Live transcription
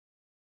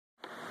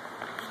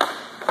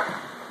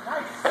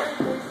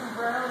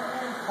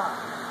Tough.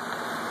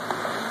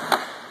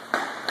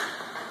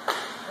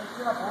 Nice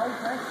job, boys.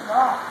 Nice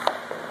job.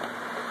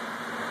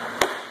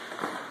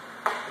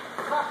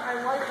 Tough. I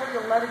like how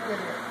you let it get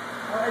in.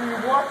 And you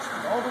watch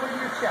it all the way to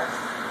your chest.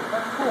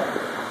 That's cool.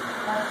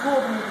 That's cool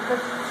to me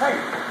because, hey,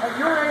 at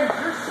your age,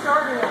 you're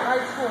starting at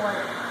high school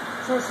age.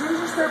 So as soon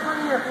as you start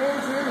bringing your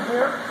hands in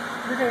here,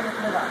 you're going to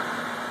get lit up.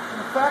 So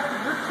the fact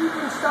that you're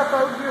keeping stuff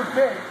out here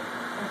big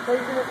and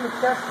taking it in the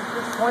chest at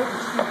this point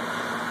is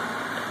huge.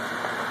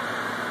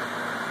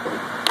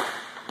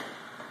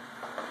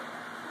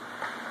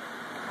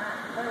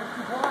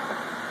 Keep walking.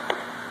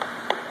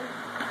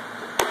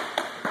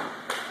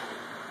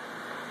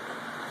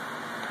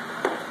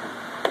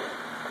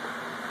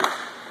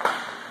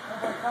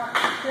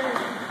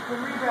 The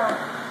rebound.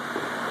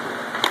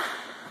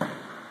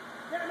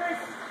 Get it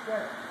nice.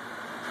 Good.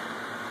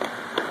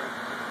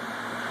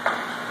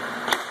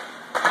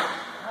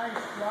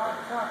 Nice job,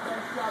 Tough.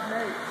 Nice job,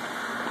 Nate.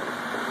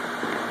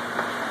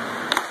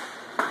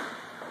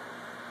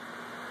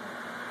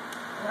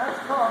 That's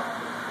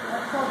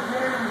called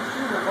jamming the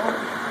shooter, both.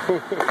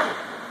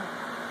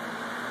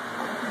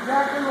 That's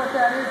exactly what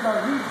that is,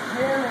 though. He's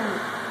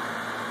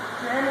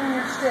jamming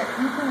your stick.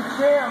 You can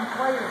jam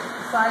players at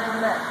the side of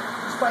the net.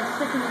 By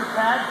sticking your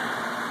pad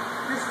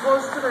this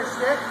close to their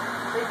stick,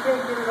 they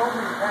can't get it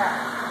over your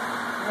pad.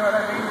 You know what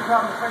I mean? You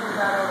probably figured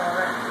that out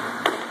already.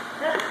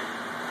 Okay.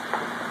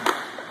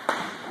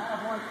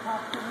 That one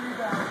top to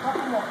rebound.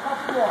 Couple more.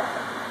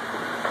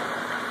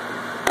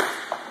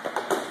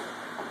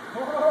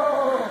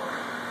 Whoa!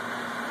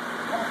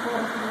 That's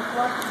going to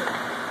reflection.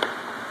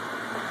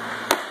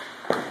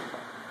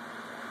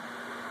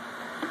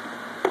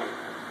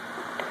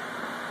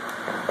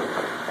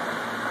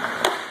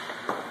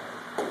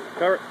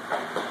 Cover it.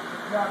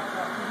 Good job,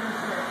 Tough.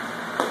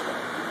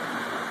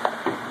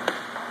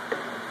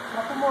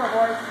 Couple more,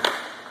 boys.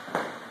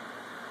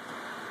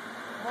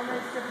 One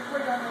nice, get a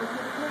twig on those.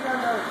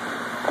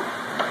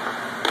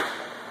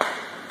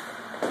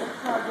 Nice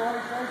try,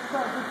 boys. Nice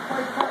try. Good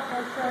play, Tough.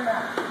 Nice try,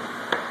 Matt.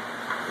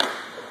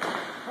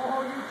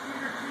 Oh, you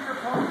cheater,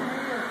 pumpkin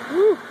eater.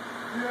 Woo!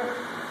 Yeah.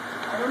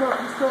 I don't know if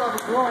you still have a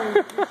groin.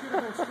 You should have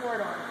been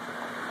scored on.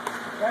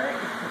 Ready?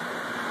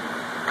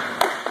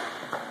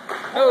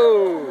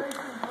 Oh!